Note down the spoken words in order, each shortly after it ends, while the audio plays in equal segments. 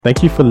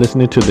Thank you for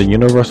listening to the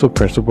Universal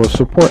Principles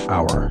Support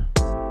Hour.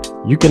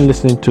 You can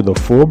listen to the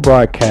full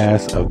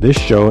broadcast of this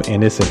show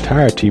in its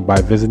entirety by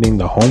visiting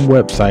the home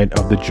website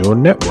of the Jewel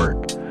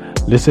Network.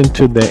 Listen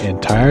to the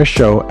entire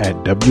show at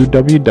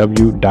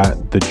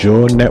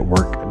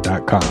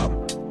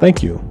www.thejewelnetwork.com.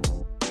 Thank you.